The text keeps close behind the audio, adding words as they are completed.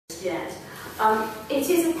yet. It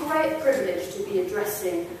is a great privilege to be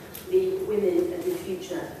addressing the women of the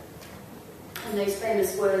future. And those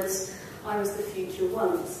famous words, I was the future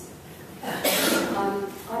once. I'm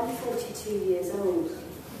 42 years old.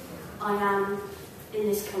 I am, in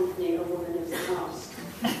this company, a woman of the past.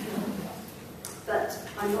 But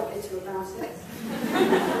I'm not bitter about it.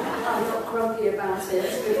 I'm not grumpy about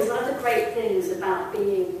it, because one of the great things about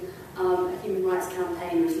being a human rights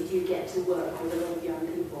campaigner is you do get to work with a lot of young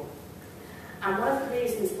people. And one of the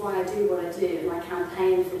reasons why I do what I do, and I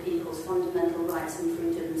campaign for people's fundamental rights and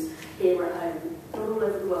freedoms here at home, not all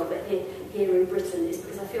over the world, but here in Britain, is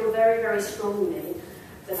because I feel very, very strongly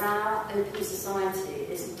that our open society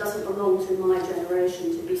doesn't belong to my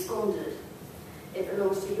generation to be squandered. It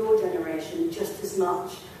belongs to your generation just as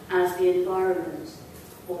much as the environment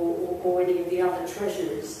or any of the other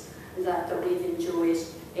treasures that we've enjoyed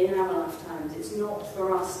in our lifetimes. It's not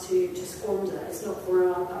for us to squander, it's not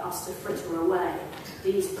for us to fritter away.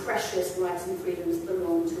 These precious rights and freedoms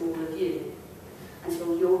belong to all of you,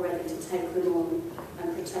 until you're ready to take them on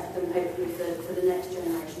and protect them, hopefully for the next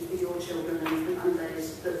generation, for your children and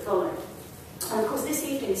those that follow. And of course this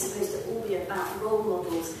evening is supposed to all be about role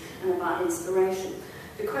models and about inspiration.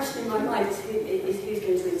 The question in my mind is who's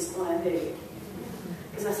going to inspire who?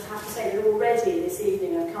 Because I have to say that already this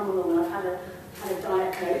evening I've come along and I've had a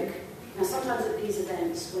Diet Coke. Now sometimes at these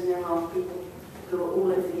events, when there are people who are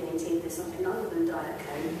all over the 18th, there's something other than Diet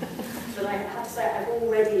Coke. But I have to say I've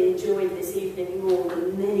already enjoyed this evening more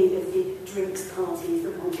than many of the drinks parties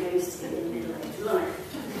that one goes to in middle-aged life.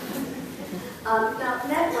 Now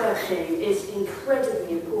networking is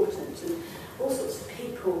incredibly important, and all sorts of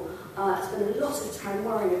people spend a lot of time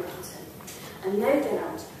worrying about it. And no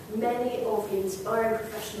doubt, many of the inspiring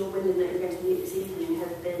professional women that you're going to meet this evening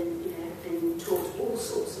have been taught all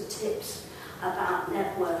sorts of tips about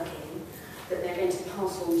networking that they're going to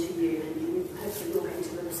pass on to you, and hopefully you're going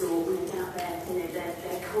to absorb. No doubt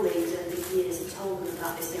their colleagues over the years have told them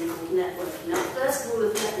about this thing called networking. Now, the first rule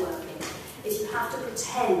of networking is you have to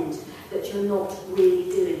pretend that you're not really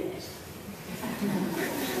doing it.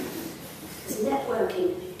 Because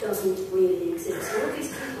networking doesn't really exist. All of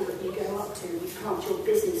these people that you go up to and you plant your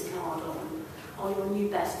business card on are your new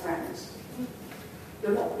best friends.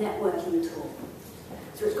 You're not networking at all.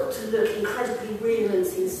 So it's got to look incredibly real and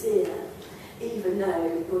sincere, even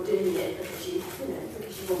though you're doing it because you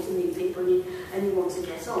want to meet people and you want to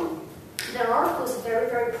get on. There are, of course, very,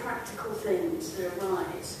 very practical things that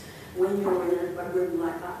arise when you're in a room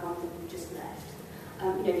like that one that you just left.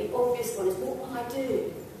 The obvious one is, what will I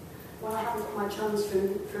do when I haven't got my chums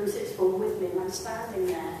from sixth form with me, and I'm standing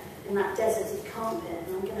there in that deserted carpet,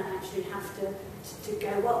 and I'm going to actually have to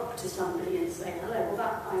go up to somebody and say hello? Well,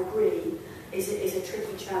 that, I agree, is a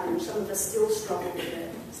tricky challenge. Some of us still struggle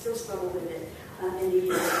with it in the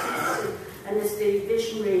years. And as the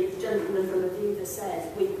visionary gentleman from Aviva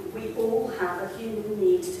said, we all have a human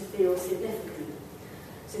need to feel significant.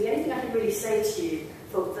 So the only thing I can really say to you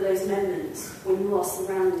for those moments when you are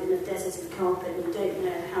surrounded in a deserted carpet and you don't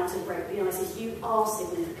know how to break the ice is you are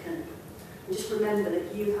significant. And just remember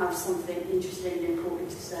that you have something interesting and important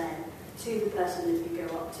to say to the person that you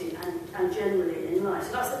go up to, and generally in life.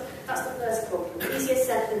 So that's the first problem. Easier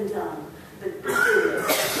said than done, but do it.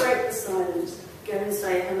 Break the silence, go and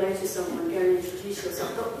say hello to someone, go and introduce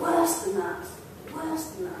yourself. But worse than that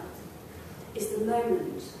is the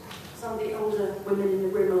moment some of the older women in the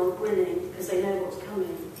room are grinning because they know what's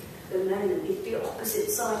coming. The moment is the opposite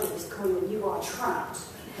side of this coin when you are trapped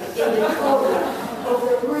in the corner of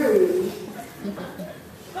the room.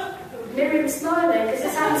 Miriam's smiling because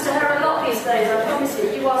this happens to her a lot these days, I promise you.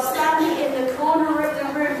 You are standing in the corner of the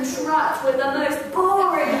room trapped with the most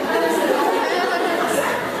boring person on earth.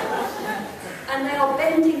 And they are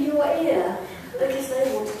bending your ear because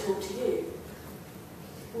they want to talk to you.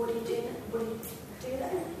 What do you do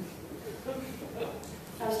then?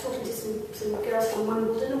 I was talking to some girls from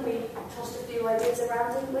Wimbledon and we tossed a few ideas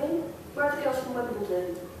around, didn't we? Where are the girls from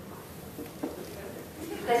Wimbledon?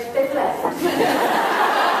 They've left.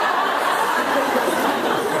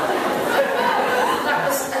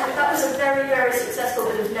 That was a very, very successful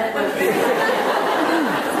bit of networking.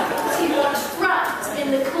 So you are trapped in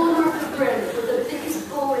the corner of the room with the biggest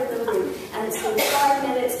bore in the room, and it's been 5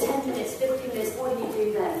 minutes, 10 minutes, 15 minutes. What do you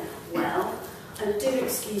do then? Well, and do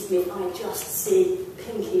excuse me, I just see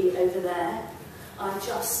Pinky over there. I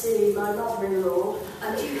just see my mother-in-law,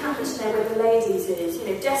 and do you happen to know where the ladies is?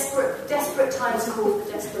 Desperate times call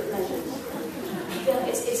for desperate measures.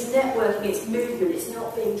 It's networking, it's movement, it's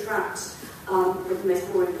not being trapped with the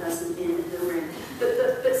most boring person in the room.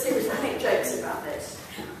 But seriously, I make jokes about this.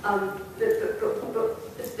 But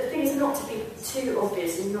the thing is not to be too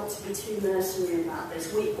obvious and not to be too mercenary about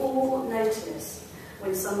this. We all notice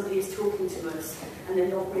when somebody is talking to us and they're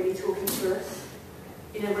not really talking to us.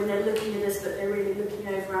 You know, when they're looking at us but they're really looking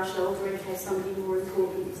over our shoulder in case somebody more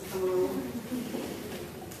important has come along.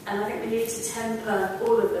 And I think we need to temper,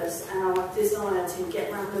 all of us, our desire to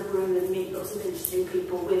get round the room and meet lots of interesting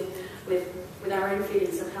people with our own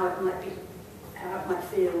feelings of how it might be, how it might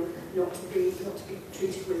feel not to be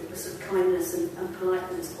treated with sort of kindness and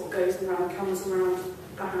politeness. What goes around comes around,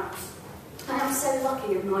 perhaps. I am so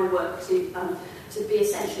lucky in my work to be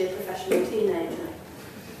essentially a professional teenager.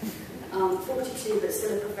 42, but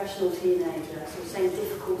still a professional teenager, sort of saying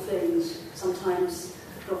difficult things, sometimes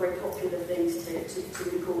not very popular things to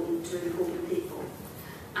important people.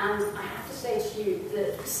 And I have to say to you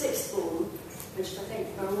that sixth form, which I think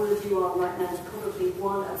where all of you are right now, is probably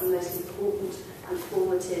one of the most important and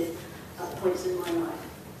formative points in my life.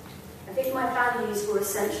 I think my values were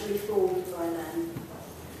essentially formed by then.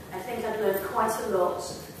 I think I'd learned quite a lot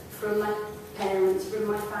from my parents, from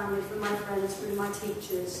my family, from my friends, from my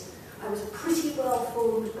teachers. I was a pretty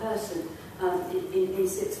well-formed person in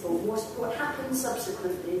sixth form. What happened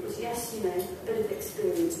subsequently was, yes, you know, a bit of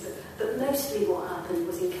experience, but mostly what happened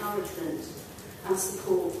was encouragement and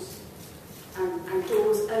support and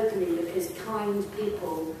doors opening because kind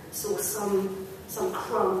people saw some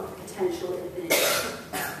crumb of potential in it.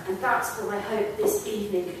 And that's what I hope this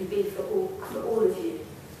evening can be for all of you.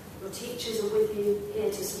 Your teachers are with you, here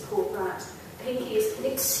to support that. Pinky is an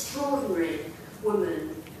extraordinary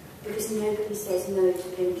woman, because nobody says no to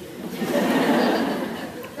Pinky.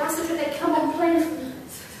 That's the truth, they come on playing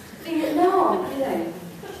thing at no, you know.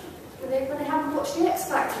 When they haven't watched the X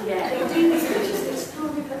Factor yet, they do these things. It's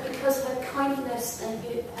extraordinary, but because her kindness and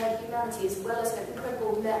her humanity, as well as her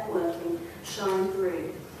incredible networking, shine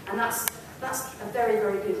through. And that's a very,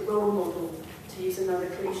 very good role model, to use another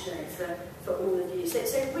cliche, for all of you. So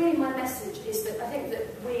really my message is that I think that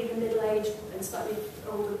we, the middle-aged and slightly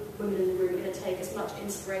older women in the room, are going to take as much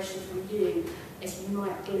inspiration from you as you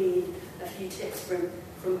might glean a few tips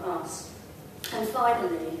from us. And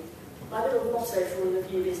finally, my little motto for all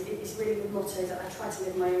of you is really the motto that I try to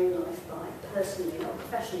live my own life by, personally, not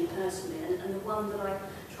professionally, personally, and the one that I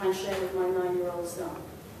try and share with my 9-year-old son.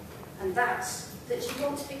 And that's that you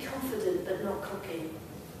want to be confident but not cocky.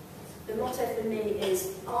 The motto for me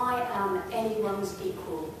is, I am anyone's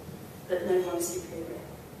equal, but no one's superior.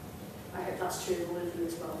 I hope that's true of all of you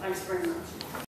as well. Thanks very much.